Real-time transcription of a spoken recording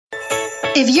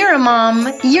If you're a mom,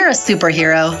 you're a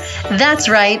superhero. That's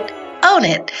right. Own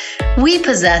it. We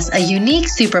possess a unique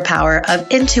superpower of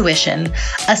intuition,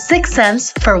 a sixth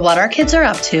sense for what our kids are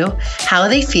up to, how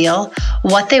they feel,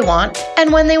 what they want,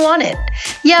 and when they want it.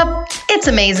 Yep, it's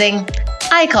amazing.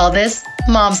 I call this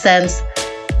mom sense.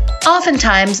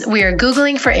 Oftentimes, we are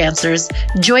Googling for answers,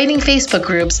 joining Facebook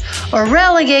groups, or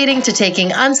relegating to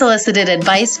taking unsolicited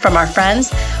advice from our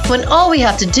friends when all we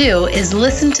have to do is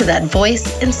listen to that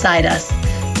voice inside us.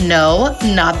 No,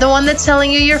 not the one that's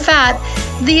telling you you're fat.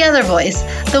 The other voice,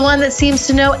 the one that seems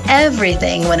to know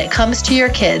everything when it comes to your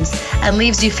kids and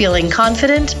leaves you feeling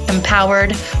confident,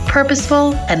 empowered,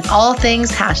 purposeful, and all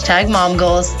things #mom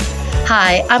goals.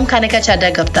 Hi, I'm Kanika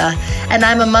Chadda Gupta, and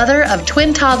I'm a mother of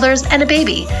twin toddlers and a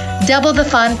baby, double the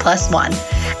fun plus one.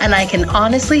 And I can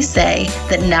honestly say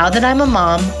that now that I'm a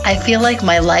mom, I feel like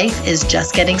my life is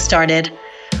just getting started.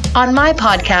 On my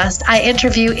podcast, I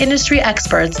interview industry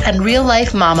experts and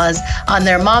real-life mamas on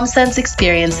their mom sense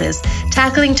experiences,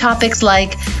 tackling topics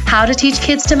like how to teach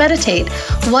kids to meditate,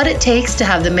 what it takes to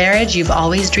have the marriage you've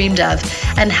always dreamed of,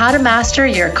 and how to master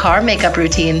your car makeup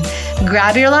routine.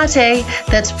 Grab your latte,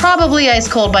 that's probably ice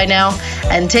cold by now,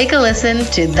 and take a listen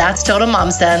to That's Total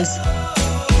Mom Sense.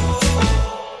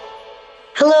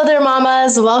 Hello there,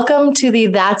 mamas. Welcome to the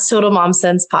That's Total Mom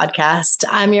Sense podcast.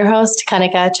 I'm your host,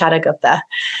 Kanika Chadda Gupta.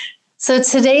 So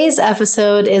today's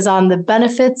episode is on the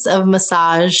benefits of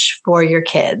massage for your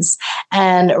kids.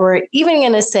 And we're even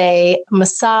going to say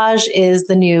massage is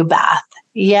the new bath.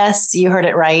 Yes, you heard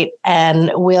it right.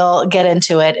 And we'll get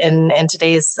into it in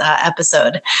today's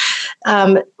episode.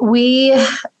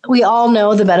 We all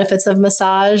know the benefits of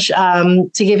massage. To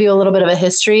give you a little bit of a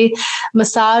history,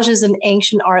 massage is an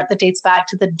ancient art that dates back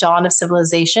to the dawn of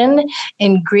civilization.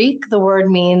 In Greek, the word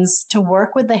means to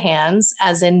work with the hands,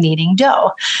 as in kneading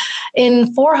dough.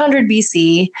 In 400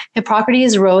 BC,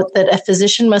 Hippocrates wrote that a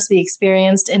physician must be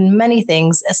experienced in many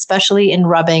things, especially in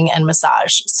rubbing and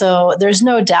massage. So there's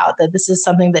no doubt that this is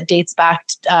something that dates back,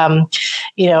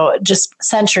 just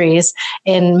centuries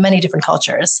in many different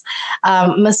cultures.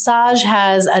 Massage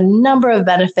has a number of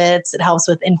benefits. It helps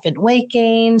with infant weight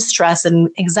gain, stress and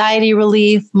anxiety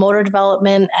relief, motor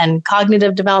development, and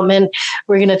cognitive development.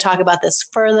 We're going to talk about this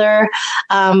further.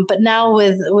 But now,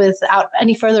 without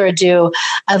any further ado,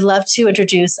 I'd love to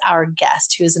introduce our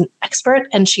guest, who is an expert,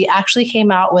 and she actually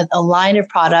came out with a line of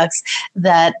products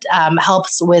that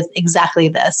helps with exactly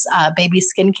this, baby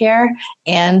skincare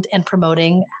and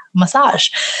promoting massage.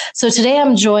 So today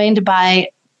I'm joined by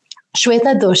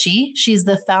Sweta Doshi. She's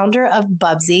the founder of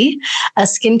Bubsy, a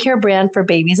skincare brand for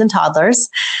babies and toddlers.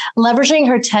 Leveraging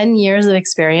her 10 years of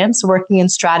experience working in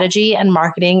strategy and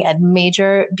marketing at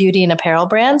major beauty and apparel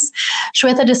brands,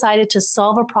 Sweta decided to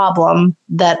solve a problem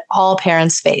that all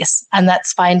parents face, and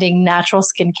that's finding natural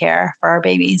skincare for our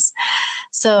babies.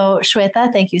 So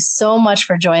Sweta, thank you so much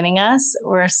for joining us.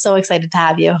 We're so excited to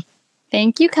have you.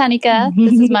 Thank you, Kanika.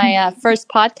 This is my first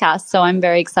podcast, so I'm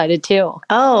very excited too.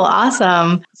 Oh,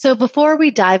 awesome. So before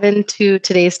we dive into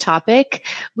today's topic,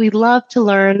 we'd love to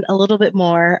learn a little bit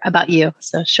more about you.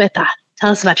 So Sweta, tell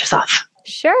us about yourself.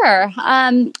 Sure.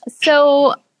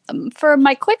 So for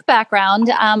my quick background,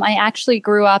 I actually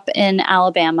grew up in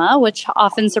Alabama, which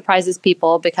often surprises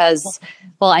people because,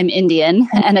 well, I'm Indian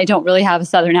and I don't really have a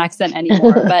Southern accent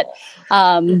anymore, but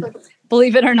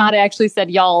believe it or not, I actually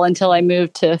said y'all until I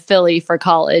moved to Philly for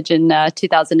college in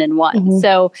 2001. Mm-hmm.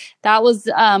 So that was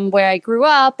where I grew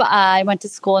up. I went to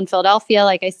school in Philadelphia,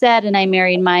 like I said, and I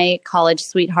married my college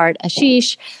sweetheart,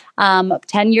 Ashish,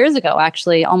 10 years ago,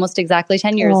 actually, almost exactly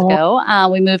 10 years ago.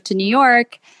 We moved to New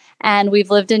York, and we've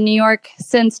lived in New York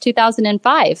since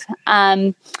 2005.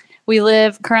 We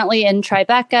live currently in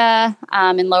Tribeca,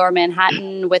 in Lower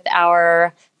Manhattan, with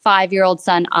our 5-year-old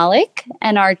son, Alec,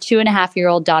 and our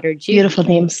 2.5-year-old daughter, Judy. Beautiful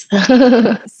names.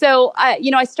 So,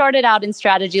 I started out in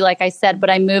strategy, like I said, but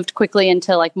I moved quickly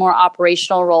into like more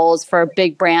operational roles for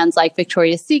big brands like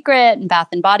Victoria's Secret and Bath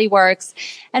and Body Works.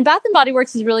 And Bath and Body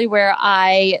Works is really where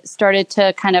I started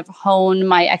to kind of hone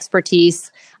my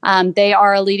expertise. They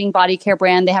are a leading body care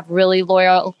brand. They have really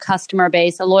loyal customer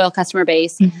base.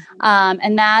 Mm-hmm.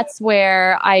 And that's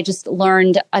where I just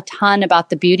learned a ton about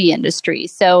the beauty industry.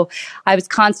 So I was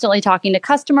constantly talking to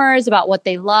customers about what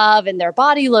they love in their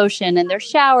body lotion and their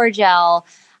shower gel,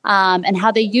 and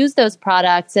how they use those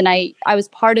products. And I was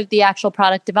part of the actual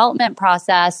product development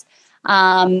process,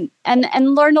 and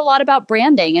learned a lot about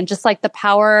branding and just like the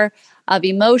power of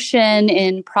emotion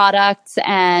in products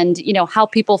and, how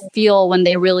people feel when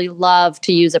they really love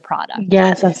to use a product.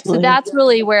 Yes, absolutely. So that's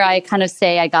really where I kind of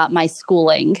say I got my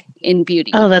schooling in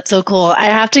beauty. Oh, that's so cool. I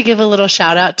have to give a little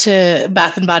shout out to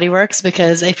Bath and Body Works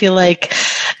because I feel like,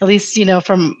 at least,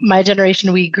 from my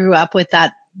generation, we grew up with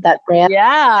that brand.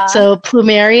 Yeah. So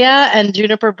Plumeria and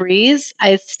Juniper Breeze,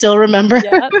 I still remember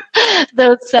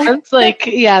those scents. Like,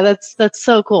 yeah, that's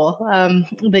so cool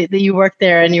that you worked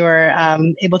there and you were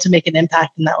able to make an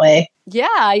impact in that way.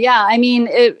 Yeah. I mean,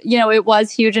 it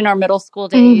was huge in our middle school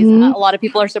days. A lot of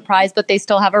people are surprised, but they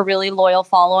still have a really loyal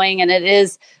following. And it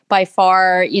is by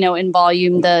far, in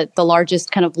volume, the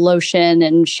largest kind of lotion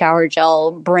and shower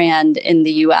gel brand in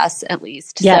the US, at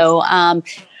least. Yes. So,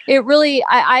 it really,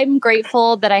 I'm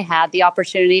grateful that I had the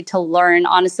opportunity to learn,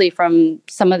 honestly, from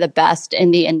some of the best in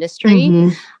the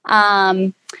industry.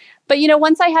 But,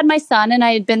 once I had my son and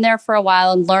I had been there for a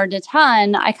while and learned a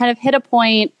ton, I kind of hit a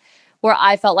point where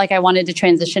I felt like I wanted to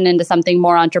transition into something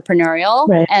more entrepreneurial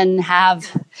and have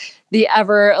the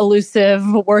ever elusive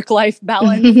work-life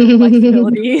balance and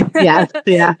flexibility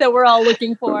that we're all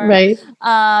looking for. Right.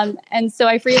 And so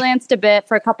I freelanced a bit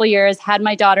for a couple of years, had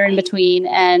my daughter in between,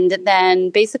 and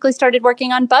then basically started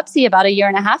working on Bubsy about 1.5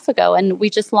 years ago. And we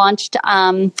just launched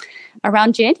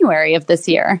around January of this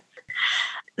year.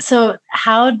 So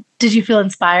how did you feel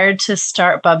inspired to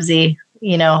start Bubsy,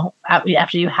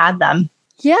 after you had them?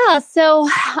 Yeah. So,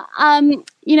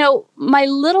 my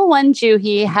little one,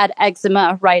 Juhi, had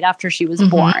eczema right after she was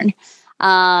born.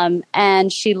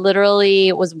 And she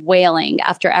literally was wailing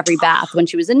after every bath when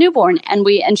she was a newborn.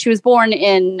 And she was born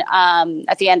in,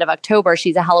 at the end of October.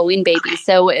 She's a Halloween baby.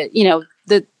 So,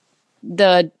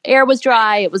 the air was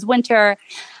dry. It was winter.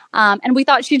 And we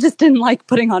thought she just didn't like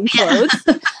putting on clothes.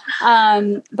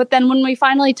 But then when we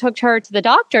finally took her to the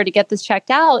doctor to get this checked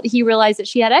out, he realized that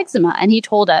she had eczema. And he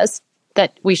told us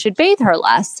that we should bathe her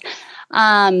less,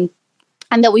 and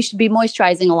that we should be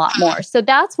moisturizing a lot more. So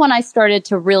that's when I started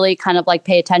to really kind of like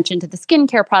pay attention to the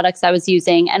skincare products I was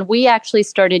using. And we actually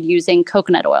started using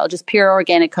coconut oil, just pure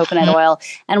organic coconut oil.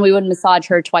 And we would massage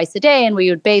her twice a day and we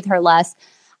would bathe her less.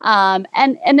 And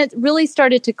it really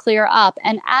started to clear up.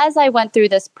 And as I went through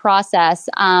this process,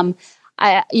 as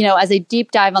a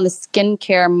deep dive on the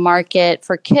skincare market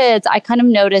for kids, I kind of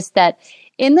noticed that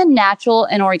in the natural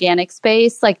and organic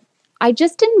space, like, I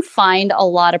just didn't find a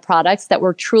lot of products that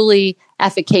were truly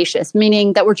efficacious,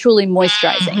 meaning that were truly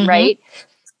moisturizing, right?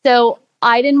 So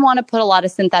I didn't want to put a lot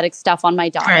of synthetic stuff on my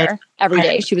daughter every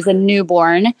day. She was a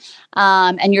newborn,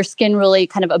 and your skin really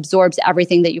kind of absorbs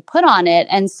everything that you put on it.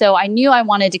 And so I knew I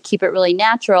wanted to keep it really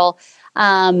natural.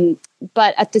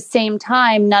 But at the same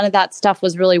time, none of that stuff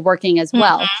was really working as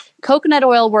well. Coconut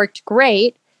oil worked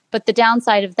great. But the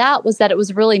downside of that was that it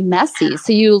was really messy.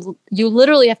 So you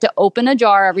literally have to open a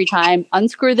jar every time,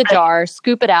 unscrew the jar,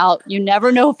 scoop it out. You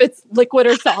never know if it's liquid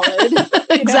or solid.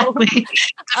 Exactly.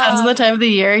 Depends on the time of the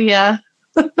year. Yeah.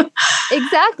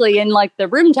 Exactly. And like the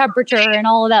room temperature and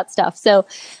all of that stuff. So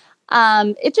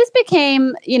it just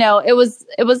became, it was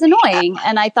annoying.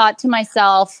 And I thought to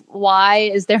myself, why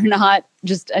is there not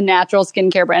just a natural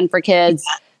skincare brand for kids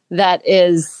that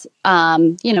is,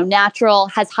 natural,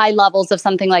 has high levels of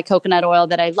something like coconut oil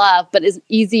that I love, but is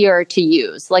easier to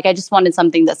use. Like I just wanted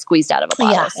something that's squeezed out of a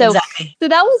bottle. Yeah, so exactly. So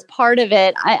that was part of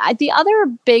it. The other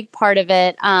big part of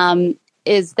it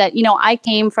is that, I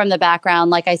came from the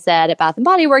background, like I said, at Bath and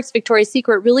Body Works, Victoria's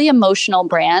Secret, really emotional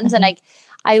brands. And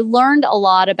I learned a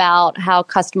lot about how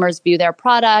customers view their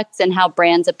products and how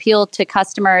brands appeal to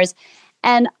customers.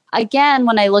 And again,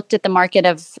 when I looked at the market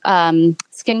of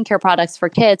skincare products for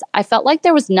kids, I felt like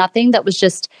there was nothing that was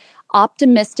just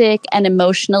optimistic and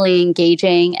emotionally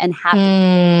engaging and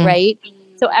happy, right?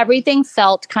 So everything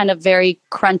felt kind of very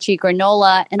crunchy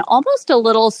granola and almost a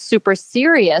little super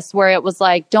serious, where it was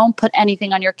like, don't put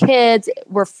anything on your kids.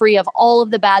 We're free of all of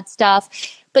the bad stuff.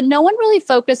 But no one really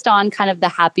focused on kind of the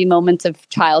happy moments of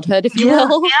childhood, if you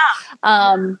will,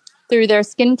 through their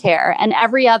skincare. And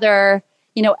every other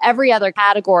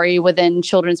category within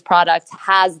children's products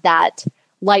has that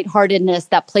lightheartedness,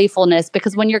 that playfulness,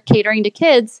 because when you're catering to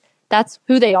kids, that's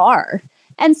who they are.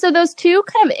 And so those two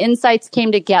kind of insights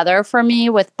came together for me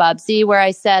with Bubsy, where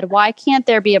I said, why can't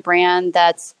there be a brand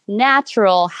that's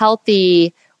natural,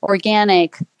 healthy,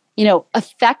 organic,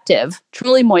 effective,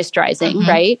 truly moisturizing,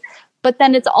 right? But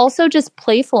then it's also just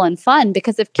playful and fun,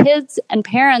 because if kids and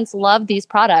parents love these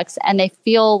products and they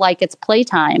feel like it's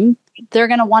playtime, they're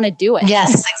going to want to do it. Yes,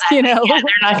 exactly. Yeah,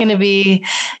 they're not going to be,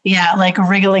 like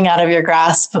wriggling out of your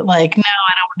grasp, but like, no,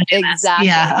 I don't want to do this.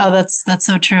 Yeah. Oh, that's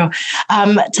so true.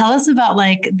 Tell us about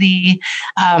like the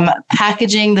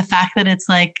packaging, the fact that it's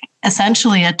like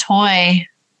essentially a toy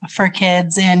for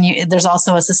kids, and there's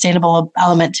also a sustainable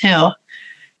element too.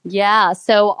 Yeah.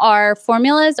 So our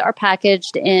formulas are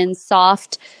packaged in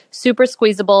soft, super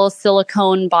squeezable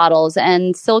silicone bottles.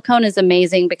 And silicone is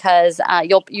amazing because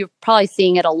you're probably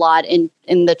seeing it a lot in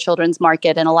the children's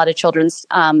market and a lot of children's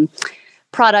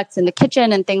products in the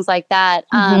kitchen and things like that.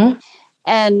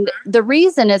 And the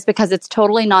reason is because it's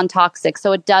totally non-toxic.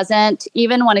 So it doesn't,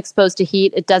 even when exposed to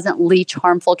heat, it doesn't leach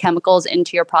harmful chemicals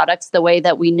into your products the way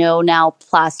that we know now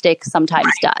plastic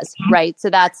sometimes does, right?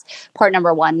 So that's part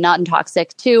number one,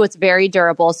 non-toxic. Two, it's very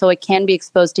durable. So it can be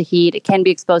exposed to heat. It can be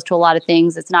exposed to a lot of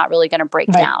things. It's not really going to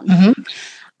break down.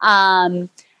 And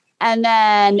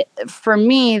then for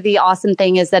me, the awesome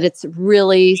thing is that it's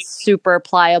really super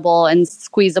pliable and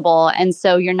squeezable. And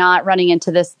so you're not running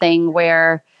into this thing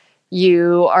where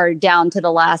you are down to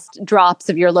the last drops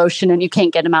of your lotion and you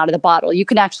can't get them out of the bottle. You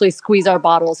can actually squeeze our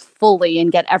bottles fully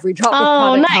and get every drop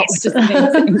of product out, which is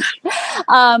amazing.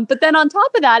 But then on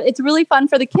top of that, it's really fun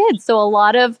for the kids. So a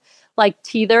lot of like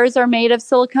teethers are made of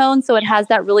silicone. So it has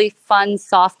that really fun,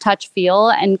 soft touch feel,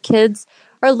 and kids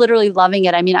are literally loving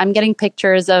it. I mean, I'm getting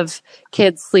pictures of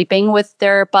kids sleeping with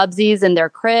their bubsies in their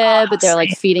crib. They're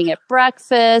like feeding it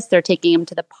breakfast. They're taking them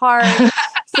to the park.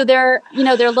 So they're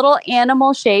little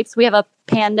animal shapes. We have a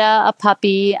panda, a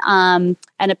puppy, and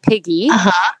a piggy,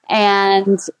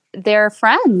 and they're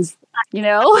friends, Cute.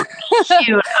 Oh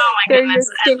my they're goodness.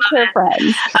 your skincare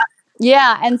friends.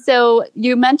 Yeah. And so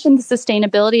you mentioned the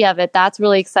sustainability of it. That's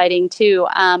really exciting too.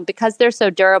 Because they're so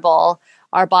durable,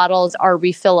 our bottles are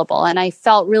refillable. And I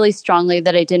felt really strongly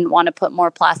that I didn't want to put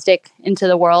more plastic into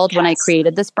the world when I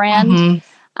created this brand,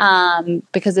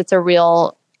 because it's a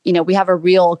real, we have a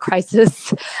real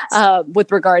crisis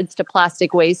with regards to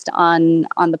plastic waste on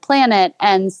the planet.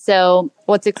 And so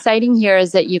what's exciting here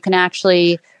is that you can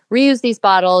actually reuse these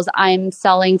bottles. I'm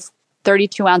selling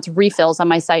 32-ounce refills on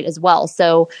my site as well.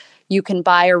 So you can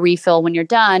buy a refill when you're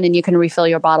done, and you can refill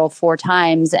your bottle 4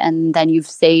 times, and then you've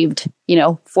saved,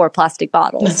 4 plastic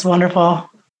bottles. That's wonderful.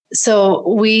 So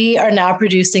we are now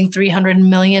producing 300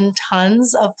 million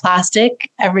tons of plastic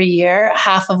every year,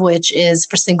 half of which is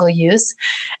for single use,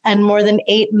 and more than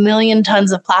 8 million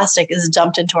tons of plastic is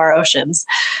dumped into our oceans.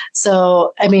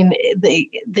 So, I mean,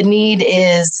 the need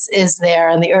is there,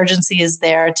 and the urgency is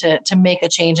there to make a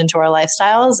change into our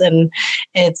lifestyles. And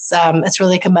it's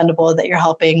really commendable that you're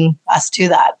helping us do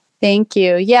that. Thank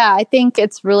you. Yeah, I think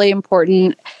it's really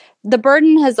important. The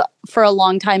burden has for a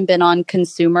long time been on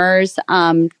consumers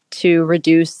to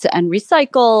reduce and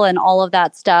recycle and all of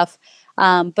that stuff.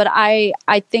 But I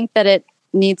think that it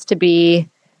needs to be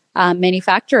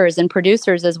manufacturers and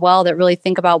producers as well that really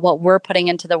think about what we're putting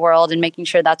into the world and making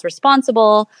sure that's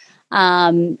responsible.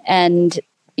 And,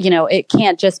 it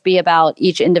can't just be about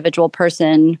each individual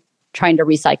person trying to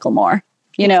recycle more.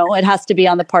 It has to be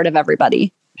on the part of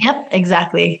everybody. Yep,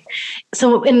 exactly.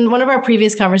 So in one of our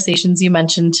previous conversations, you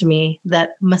mentioned to me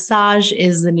that massage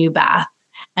is the new bath.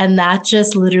 And that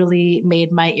just literally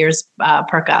made my ears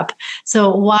perk up.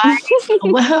 So why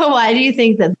do you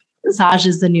think that massage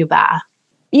is the new bath?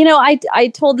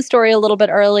 I told the story a little bit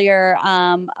earlier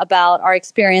about our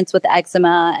experience with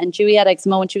eczema. And Chewie had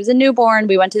eczema when she was a newborn.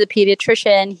 We went to the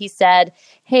pediatrician. He said,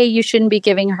 hey, you shouldn't be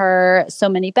giving her so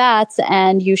many baths,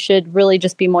 and you should really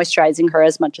just be moisturizing her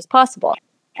as much as possible.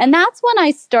 And that's when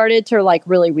I started to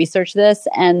really research this.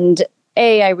 And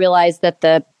I realized that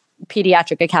the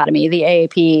Pediatric Academy, the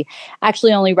AAP,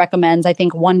 actually only recommends, I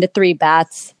think, 1 to 3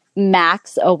 baths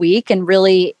max a week. And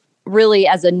really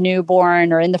as a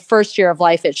newborn or in the first year of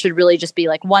life, it should really just be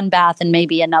like 1 bath and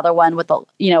maybe another one with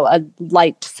a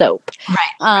light soap.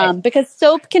 Right. Because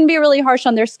soap can be really harsh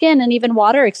on their skin, and even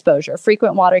water exposure,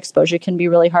 frequent water exposure can be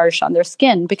really harsh on their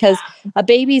skin, because a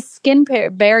baby's skin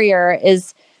barrier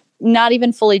is not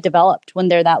even fully developed when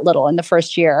they're that little in the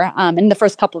first year, in the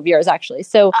first couple of years, actually.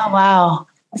 So, oh, wow.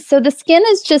 So the skin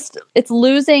is it's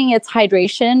losing its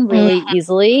hydration really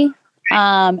easily.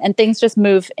 And things just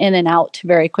move in and out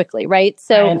very quickly, right?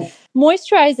 So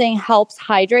moisturizing helps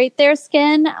hydrate their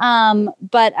skin.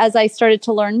 But as I started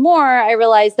to learn more, I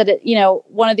realized that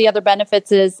one of the other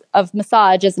benefits of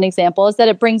massage, as an example, is that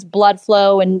it brings blood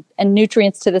flow and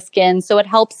nutrients to the skin. So it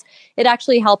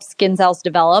actually helps skin cells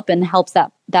develop and helps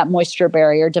that moisture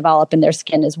barrier develop in their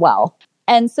skin as well.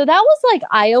 And so that was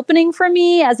eye-opening for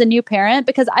me as a new parent,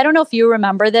 because I don't know if you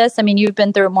remember this. I mean, you've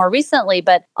been through it more recently,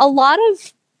 but a lot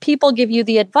of people give you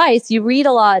the advice. You read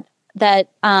a lot that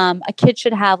a kid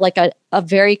should have a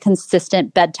very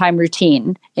consistent bedtime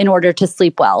routine in order to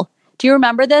sleep well, Do you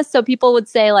remember this? So people would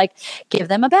say like, give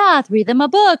them a bath, read them a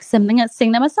book, sing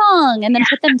them a song, and then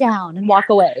put them down and walk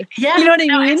away. Yeah, you know what I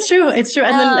mean? It's true. It's true.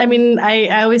 And then, I mean,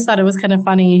 I always thought it was kind of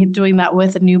funny doing that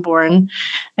with a newborn.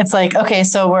 It's like, okay,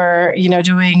 so we're,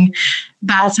 doing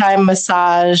bath time,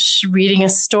 massage, reading a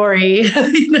story,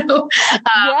 it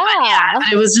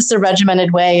was just a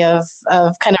regimented way of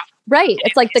kind of. Right.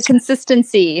 It's like the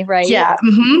consistency, right? Yeah.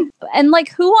 Mm-hmm. And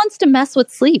like, who wants to mess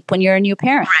with sleep when you're a new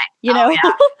parent? Right.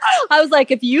 I was like,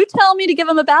 if you tell me to give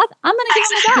him a bath, I'm going to give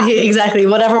him a bath. Exactly.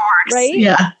 Whatever works. Right.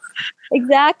 Yeah.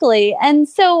 Exactly. And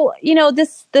so,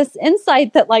 this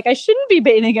insight that like, I shouldn't be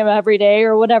bathing him every day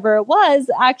or whatever it was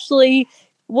actually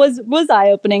was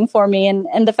eye-opening for me. And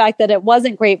the fact that it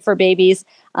wasn't great for babies,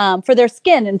 for their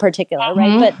skin in particular.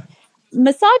 Mm-hmm. Right. But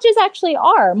massages actually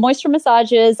are. Moisture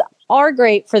massages are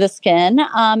great for the skin.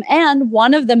 And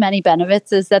one of the many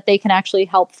benefits is that they can actually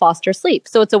help foster sleep.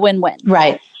 So it's a win-win.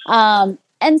 Right.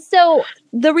 And so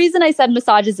the reason I said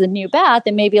massage is a new bath,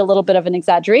 it may be a little bit of an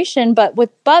exaggeration, but with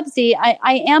Bubsy,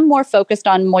 I am more focused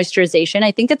on moisturization.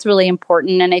 I think it's really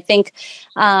important. And I think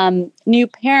new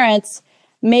parents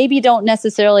maybe don't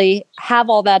necessarily have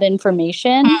all that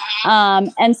information.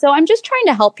 And so I'm just trying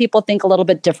to help people think a little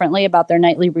bit differently about their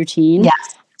nightly routine.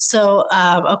 Yes. So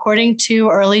according to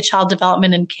Early Child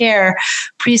Development and Care,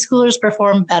 preschoolers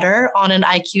perform better on an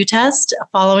IQ test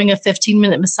following a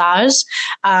 15-minute massage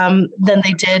than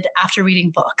they did after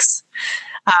reading books.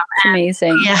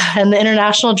 Amazing. And the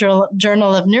International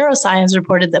Journal of Neuroscience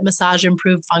reported that massage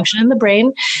improved function in the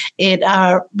brain. It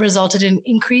resulted in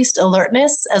increased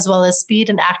alertness as well as speed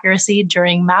and accuracy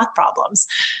during math problems.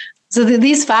 So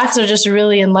these facts are just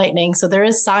really enlightening. So there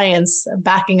is science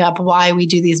backing up why we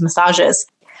do these massages.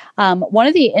 One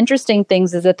of the interesting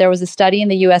things is that there was a study in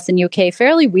the US and UK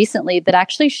fairly recently that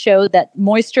actually showed that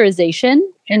moisturization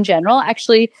in general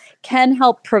actually can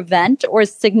help prevent or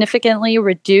significantly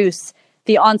reduce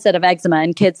the onset of eczema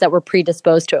in kids that were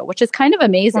predisposed to it, which is kind of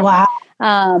amazing.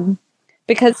 Wow.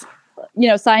 Because,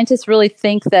 scientists really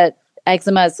think that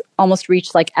eczema has almost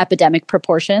reached like epidemic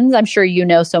proportions. I'm sure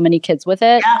so many kids with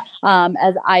it,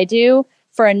 as I do,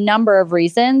 for a number of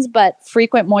reasons, but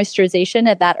frequent moisturization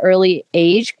at that early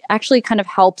age actually kind of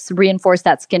helps reinforce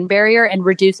that skin barrier and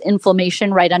reduce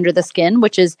inflammation right under the skin,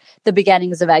 which is the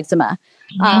beginnings of eczema.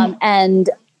 Mm-hmm. And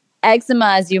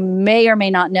eczema, as you may or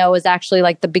may not know, is actually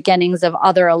like the beginnings of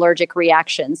other allergic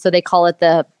reactions. So they call it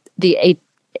the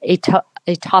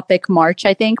atopic march,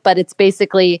 I think, but it's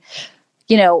basically,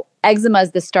 eczema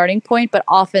is the starting point, but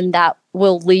often that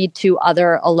will lead to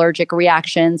other allergic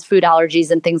reactions, food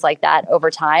allergies, and things like that over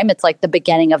time. It's like the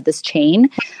beginning of this chain.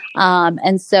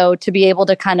 And so to be able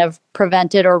to kind of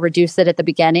prevent it or reduce it at the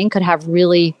beginning could have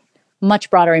really much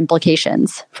broader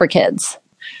implications for kids.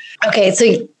 Okay,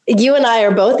 so you and I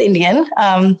are both Indian.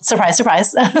 Surprise,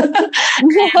 surprise. And,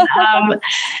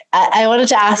 I wanted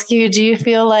to ask you, do you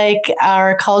feel like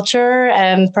our culture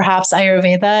and perhaps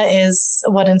Ayurveda is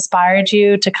what inspired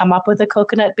you to come up with a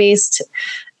coconut-based,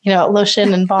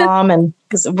 lotion and balm? And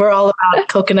because we're all about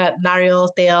coconut, nariyal,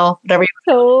 tel, whatever.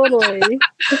 Totally.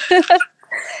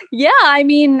 Yeah, I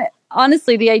mean,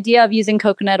 honestly, the idea of using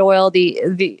coconut oil,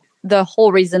 the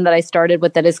whole reason that I started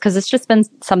with it is because it's just been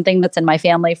something that's in my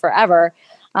family forever.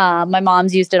 My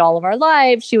mom's used it all of our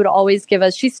lives. She would always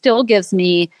she still gives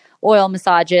me oil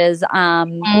massages,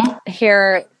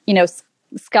 hair,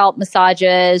 scalp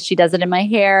massages. She does it in my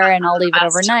hair and I'll leave it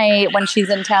overnight when she's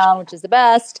in town, which is the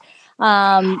best.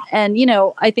 And,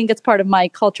 I think it's part of my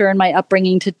culture and my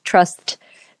upbringing to trust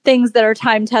things that are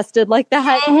time tested like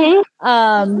that.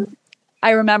 Mm-hmm. I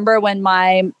remember when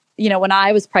when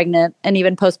I was pregnant and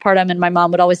even postpartum, and my mom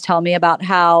would always tell me about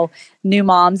how new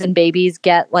moms and babies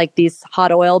get like these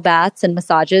hot oil baths and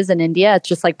massages in India. It's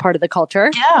just like part of the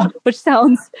culture, which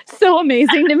sounds so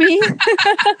amazing to me.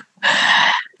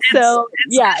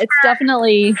 It's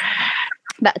definitely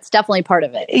part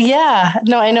of it. Yeah,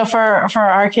 no, I know for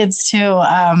our kids too.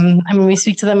 We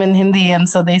speak to them in Hindi, and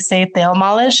so they say tel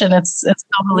malish, and it's so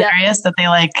hilarious that they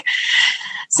like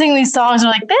sing these songs.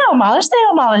 They're like, tel malish,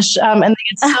 and they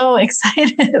get so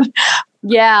excited.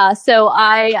 Yeah. So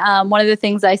one of the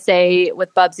things I say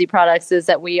with Bubsy products is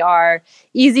that we are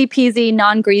easy peasy,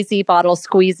 non-greasy bottle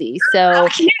squeezy. So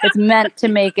it's meant to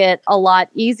make it a lot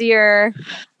easier.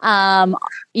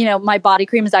 My body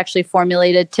cream is actually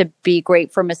formulated to be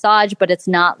great for massage, but it's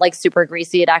not like super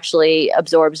greasy. It actually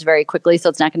absorbs very quickly. So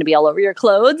it's not going to be all over your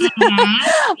clothes.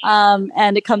 Mm-hmm.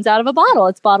 And it comes out of a bottle.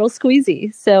 It's bottle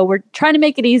squeezy. So we're trying to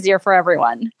make it easier for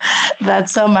everyone.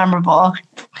 That's so memorable.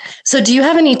 So do you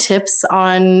have any tips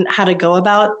on how to go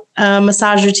about a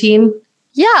massage routine?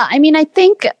 Yeah. I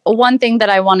think one thing that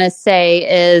I want to say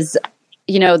is,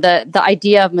 the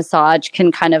idea of massage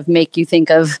can kind of make you think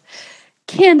of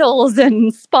candles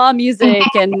and spa music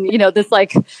and, this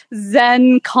like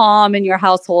Zen calm in your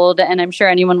household. And I'm sure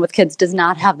anyone with kids does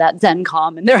not have that Zen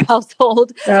calm in their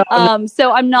household. So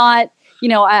I'm not,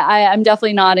 I'm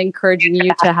definitely not encouraging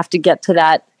you to have to get to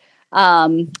that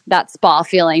spa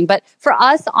feeling. But for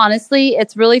us, honestly,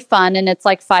 it's really fun. And it's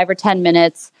like 5 or 10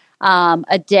 minutes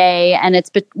a day, and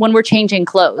it's when we're changing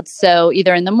clothes. So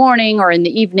either in the morning or in the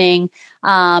evening,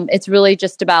 it's really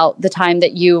just about the time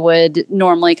that you would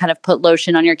normally kind of put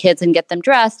lotion on your kids and get them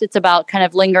dressed. It's about kind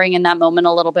of lingering in that moment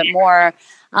a little bit more,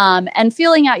 and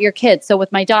feeling out your kids. So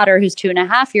with my daughter, who's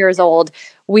 2.5 years old,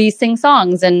 we sing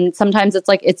songs, and sometimes it's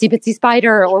like Itsy Bitsy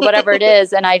Spider or whatever it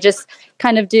is. And I just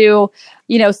kind of do,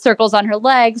 circles on her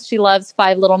legs. She loves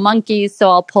 5 little monkeys. So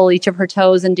I'll pull each of her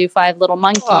toes and do 5 little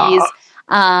monkeys. Aww.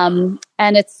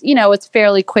 And it's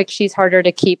fairly quick. She's harder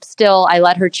to keep still. I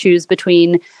let her choose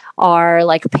between our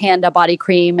like panda body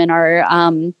cream and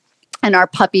our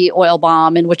puppy oil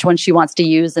balm and which one she wants to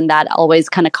use. And that always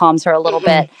kind of calms her a little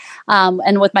bit.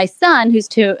 And with my son,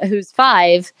 who's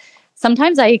 5,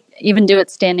 sometimes I even do it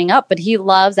standing up, but he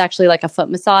loves actually like a foot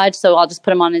massage. So I'll just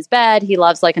put him on his bed. He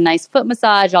loves like a nice foot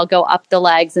massage. I'll go up the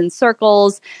legs in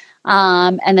circles,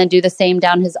 and then do the same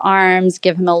down his arms,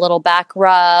 give him a little back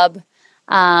rub.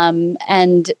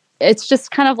 And it's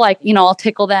just kind of like, I'll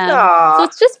tickle them. Aww. So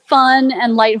it's just fun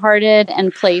and lighthearted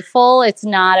and playful. It's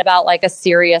not about like a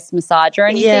serious massage or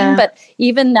anything, but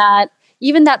even that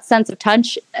sense of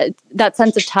touch,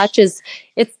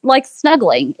 it's like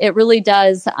snuggling. It really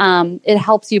does. It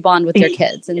helps you bond with your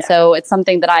kids. And so it's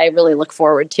something that I really look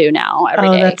forward to now every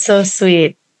day. That's so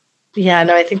sweet. Yeah,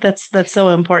 no, I think that's so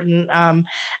important. And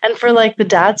for like the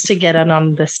dads to get in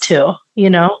on this too,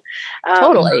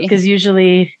 totally. Because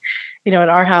usually, in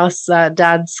our house,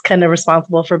 dad's kind of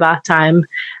responsible for bath time,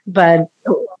 but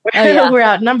we're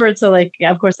outnumbered. So like,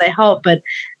 of course I help, but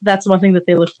that's one thing that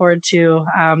they look forward to,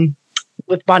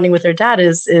 with bonding with their dad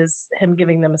is him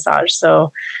giving them massage.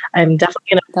 So I'm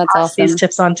definitely going to pass these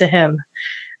tips on to him.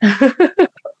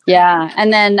 Yeah.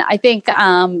 And then I think,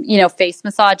 face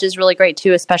massage is really great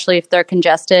too, especially if they're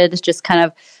congested, just kind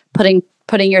of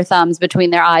putting your thumbs between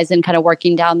their eyes and kind of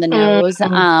working down the nose.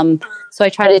 So I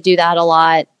try to do that a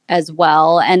lot as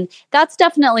well. And that's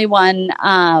definitely one,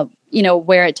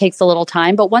 where it takes a little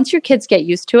time, but once your kids get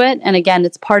used to it, and again,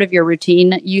 it's part of your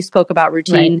routine. You spoke about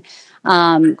routine.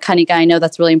 Right. Kanika, I know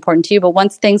that's really important to you, but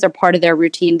once things are part of their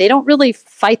routine, they don't really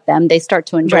fight them. They start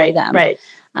to enjoy them. Right.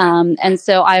 And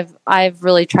so I've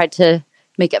really tried to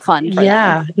make it fun for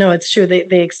them. No, it's true.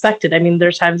 They expect it. I mean,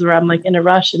 there's times where I'm like in a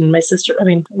rush and my sister,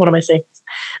 what am I saying?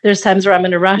 There's times where I'm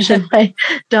in a rush and my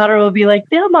daughter will be like,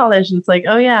 nail polish. And it's like,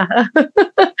 oh yeah,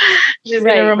 she's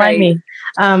going to remind me.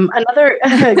 Another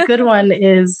good one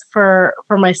is for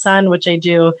my son, which I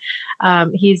do.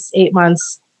 He's 8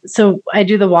 months. So I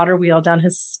do the water wheel down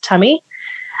his tummy.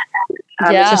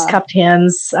 It's just cupped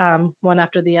hands, one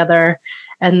after the other.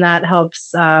 And that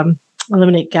helps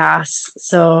eliminate gas.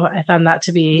 So I found that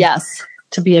to be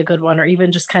a good one, or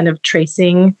even just kind of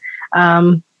tracing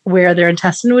where their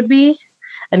intestine would be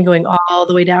and going all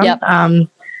the way down.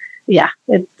 Yep.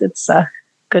 It's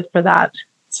good for that,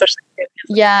 especially.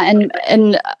 Yeah.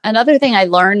 And another thing I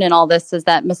learned in all this is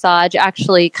that massage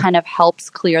actually kind of helps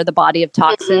clear the body of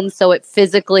toxins. So it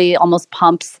physically almost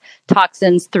pumps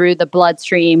toxins through the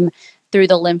bloodstream, through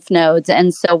the lymph nodes.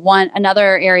 And so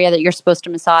another area that you're supposed to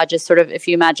massage is sort of, if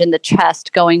you imagine the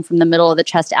chest going from the middle of the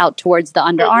chest out towards the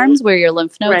underarms where your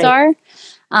lymph nodes are,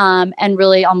 and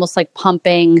really almost like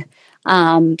pumping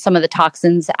some of the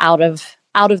toxins out of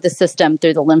the system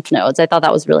through the lymph nodes. I thought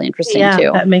that was really interesting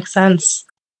too. That makes sense.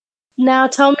 Now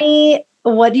tell me,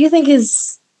 what do you think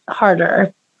is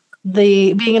harder,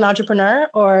 being an entrepreneur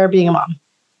or being a mom?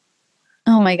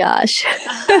 Oh my gosh.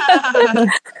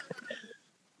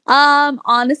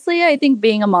 Honestly, I think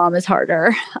being a mom is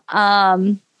harder,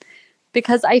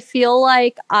 because I feel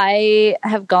like I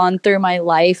have gone through my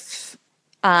life,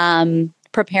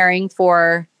 preparing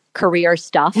for career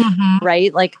stuff,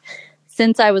 right? Like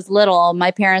since I was little,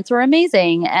 my parents were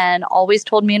amazing and always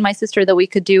told me and my sister that we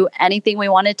could do anything we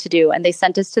wanted to do. And they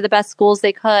sent us to the best schools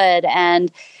they could.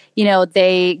 And,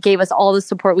 they gave us all the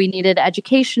support we needed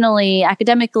educationally,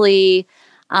 academically.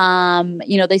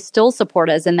 They still support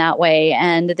us in that way.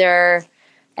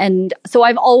 And so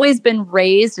I've always been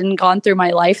raised and gone through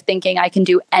my life thinking I can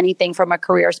do anything from a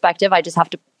career perspective. I just have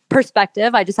to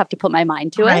put my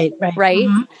mind to it. Right.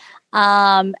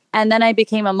 And then I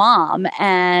became a mom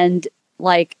and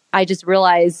like, I just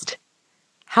realized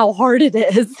how hard it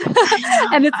is.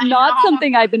 And it's not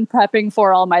something I've been prepping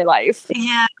for all my life.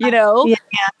 Yeah.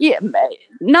 Yeah,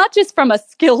 not just from a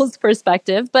skills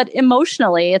perspective, but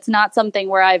emotionally, it's not something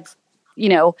where I've,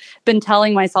 been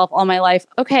telling myself all my life,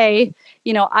 okay,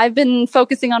 I've been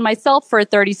focusing on myself for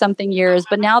 30 something years,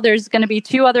 but now there's going to be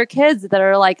 2 other kids that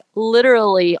are like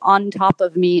literally on top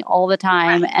of me all the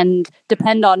time and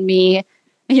depend on me,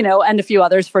 and a few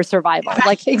others for survival.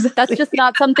 Like exactly. That's just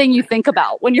not something you think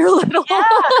about when you're little. Yeah,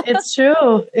 it's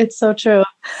true. It's so true.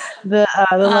 The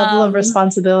level of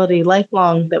responsibility,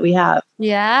 lifelong, that we have.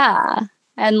 Yeah.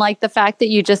 And like the fact that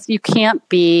you can't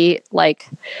be like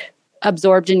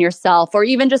absorbed in yourself, or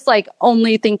even just like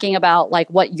only thinking about like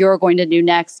what you're going to do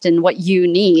next and what you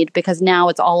need, because now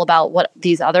it's all about what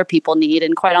these other people need.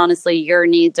 And quite honestly, your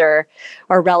needs are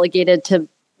relegated to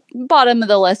bottom of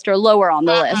the list or lower on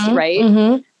the list, right?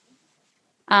 Mm-hmm.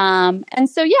 And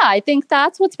so, yeah, I think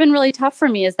that's what's been really tough for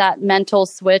me, is that mental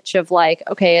switch of like,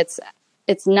 okay,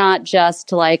 it's not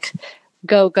just like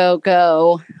go, go,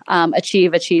 go,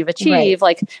 achieve. Right.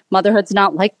 Like motherhood's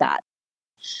not like that.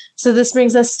 So this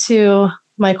brings us to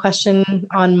my question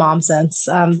on mom sense.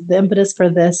 The impetus for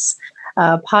this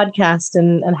podcast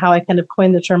and how I kind of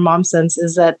coined the term mom sense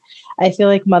is that I feel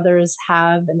like mothers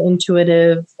have an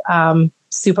intuitive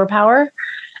superpower,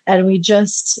 and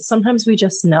sometimes we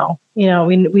just know, we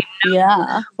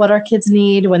know what our kids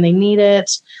need when they need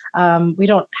it. We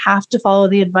don't have to follow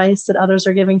the advice that others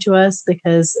are giving to us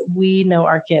because we know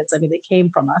our kids. I mean, they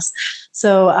came from us.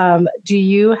 So do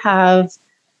you have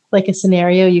like a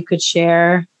scenario you could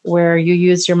share where you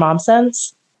used your mom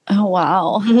sense? Oh,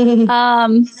 wow.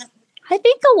 I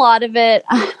think a lot of it,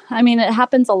 I mean, it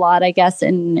happens a lot, I guess,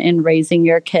 in raising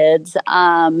your kids.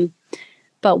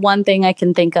 But one thing I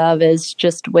can think of is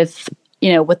just with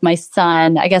my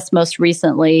son, I guess most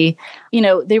recently,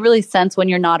 they really sense when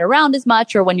you're not around as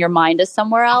much or when your mind is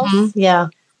somewhere else. Mm-hmm. Yeah.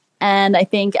 And I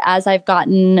think as I've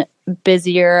gotten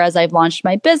busier, as I've launched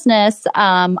my business,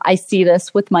 I see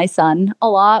this with my son a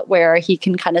lot, where he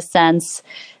can kind of sense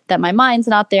that my mind's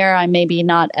not there. I'm maybe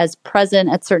not as present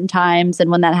at certain times. And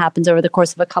when that happens over the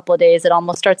course of a couple of days, it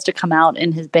almost starts to come out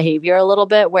in his behavior a little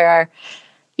bit, where,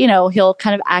 he'll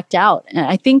kind of act out. And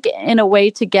I think in a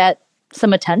way to get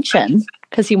some attention,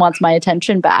 because he wants my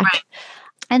attention back. Right.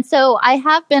 And so I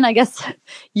have been, I guess,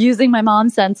 using my mom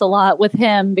sense a lot with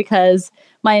him, because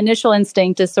my initial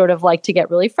instinct is sort of like to get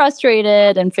really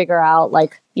frustrated and figure out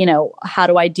like, how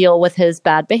do I deal with his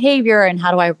bad behavior and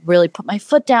how do I really put my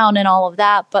foot down and all of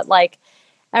that. But like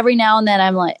every now and then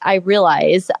I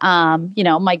realize,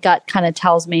 my gut kind of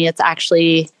tells me it's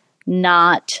actually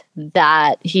not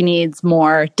that he needs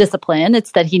more discipline.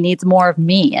 It's that he needs more of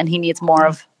me and he needs more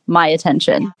of my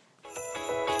attention.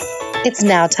 It's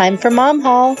now time for Mom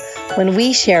Haul, when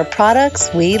we share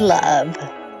products we love.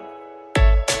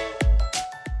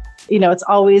 It's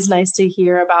always nice to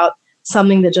hear about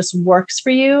something that just works for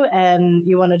you and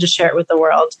you want to just share it with the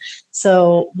world.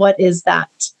 So what is that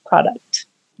product?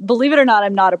 Believe it or not,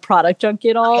 I'm not a product junkie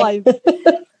at all. I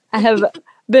have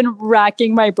been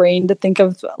racking my brain to think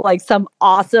of like some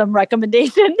awesome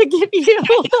recommendation to give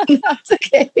you. That's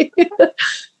okay.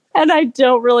 And I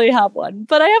don't really have one,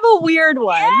 but I have a weird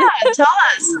one. Yeah, tell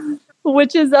us.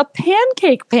 Which is a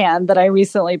pancake pan that I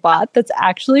recently bought that's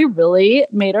actually really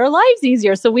made our lives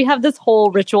easier. So we have this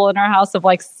whole ritual in our house of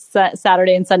like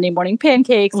Saturday and Sunday morning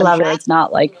pancakes. I'm sure it's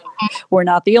not like we're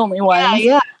not the only ones.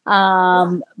 Yeah.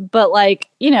 But like,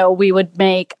 we would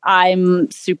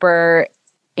I'm super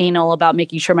anal about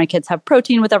making sure my kids have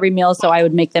protein with every meal. So I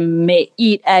would make them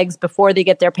eat eggs before they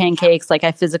get their pancakes. Like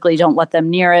I physically don't let them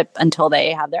near it until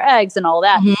they have their eggs and all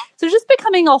that. Mm-hmm. So just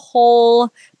becoming a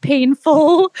whole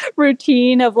painful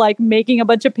routine of like making a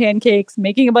bunch of pancakes,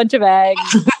 making a bunch of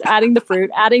eggs, adding the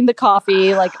fruit, adding the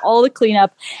coffee, like all the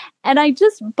cleanup. And I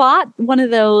just bought one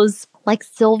of those like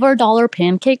silver dollar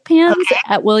pancake pans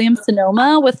at Williams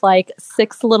Sonoma with like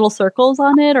 6 little circles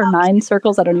on it, or 9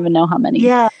 circles. I don't even know how many.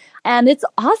 Yeah. And it's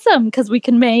awesome because we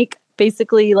can make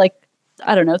basically like,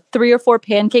 I don't know, 3 or 4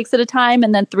 pancakes at a time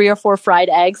and then 3 or 4 fried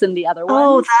eggs in the other one.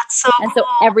 Oh, that's so And so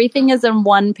everything is in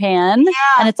one pan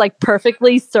and it's like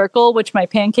perfectly circle, which my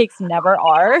pancakes never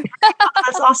are.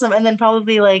 That's awesome. And then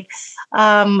probably like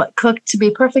cooked to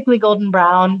be perfectly golden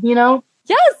brown,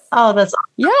 Yes. Oh, that's awesome.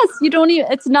 Yes. You don't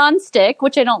even, it's nonstick,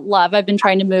 which I don't love. I've been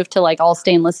trying to move to like all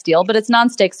stainless steel, but it's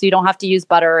nonstick. So you don't have to use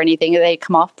butter or anything. They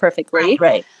come off perfectly.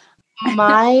 Right.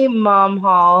 My mom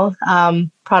haul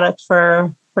product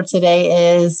for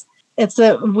today it's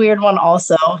a weird one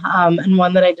also, and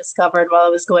one that I discovered while I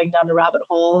was going down a rabbit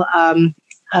hole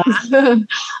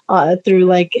through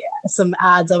like some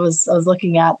ads I was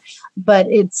looking at. But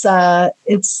it's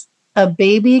a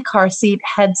baby car seat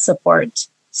head support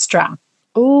strap.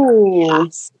 Ooh.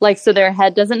 Yes. Like, so their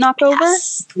head doesn't knock over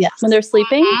Yes. when they're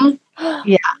sleeping?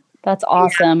 Yeah. That's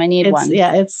awesome. I need one.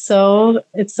 Yeah, it's so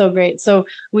great. So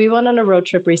we went on a road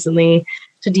trip recently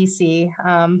to DC.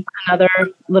 Another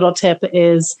little tip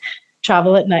is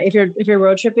travel at night. If you're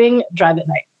road tripping, drive at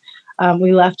night.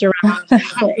 We left around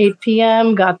 8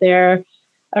 p.m., got there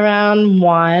around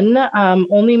 1.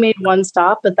 Only made one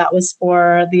stop, but that was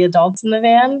for the adults in the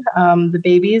van. The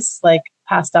babies like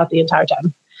passed out the entire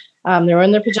time. They were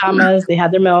in their pajamas, they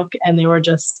had their milk, and they were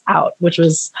just out, which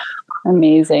was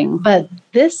amazing. But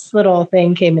this little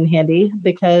thing came in handy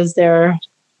because their,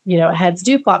 heads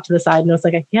do flop to the side, and it's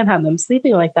like, I can't have them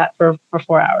sleeping like that for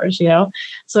 4 hours,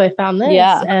 So I found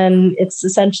this, and it's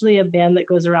essentially a band that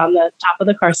goes around the top of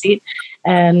the car seat,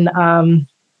 and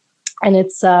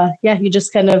it's you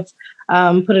just kind of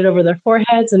put it over their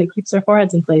foreheads, and it keeps their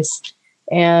foreheads in place.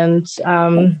 And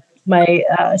my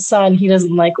son, he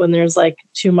doesn't like when there's like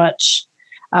too much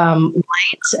light,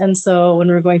 and so when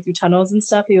we were going through tunnels and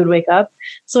stuff, he would wake up.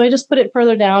 So I just put it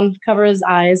further down, cover his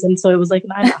eyes, and so it was like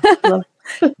an eye mask.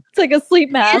 It's like a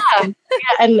sleep mask. Yeah,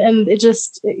 and it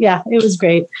just, it was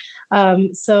great.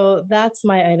 So that's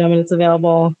my item, and it's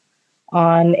available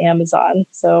on Amazon.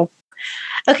 So,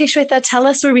 okay, Sweta, tell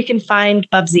us where we can find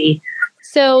Bubsy.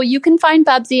 So you can find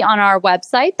Bubsy on our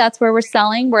website. That's where we're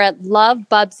selling. We're at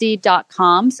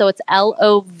lovebubsy.com. So it's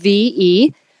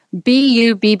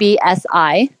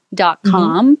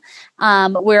LOVEBUBBSI.com.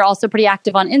 We're also pretty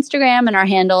active on Instagram, and our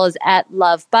handle is at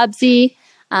lovebubsy.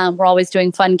 We're always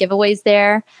doing fun giveaways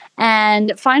there.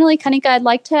 And finally, Kanika, I'd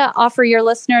like to offer your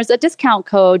listeners a discount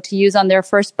code to use on their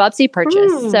first Bubsy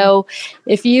purchase. So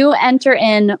if you enter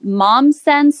in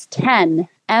MomSense10,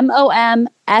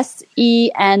 MOMSENSE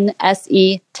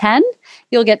 10,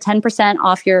 you'll get 10%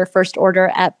 off your first order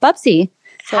at Bubsy.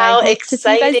 So how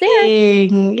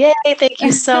exciting. Yay, thank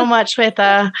you so much,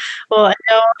 Sweta. Well, I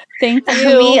know thank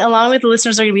you. Me, along with the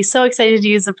listeners, are going to be so excited to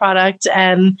use the product,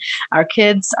 and our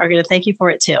kids are going to thank you for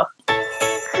it too.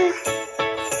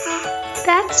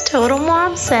 That's total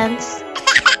mom sense.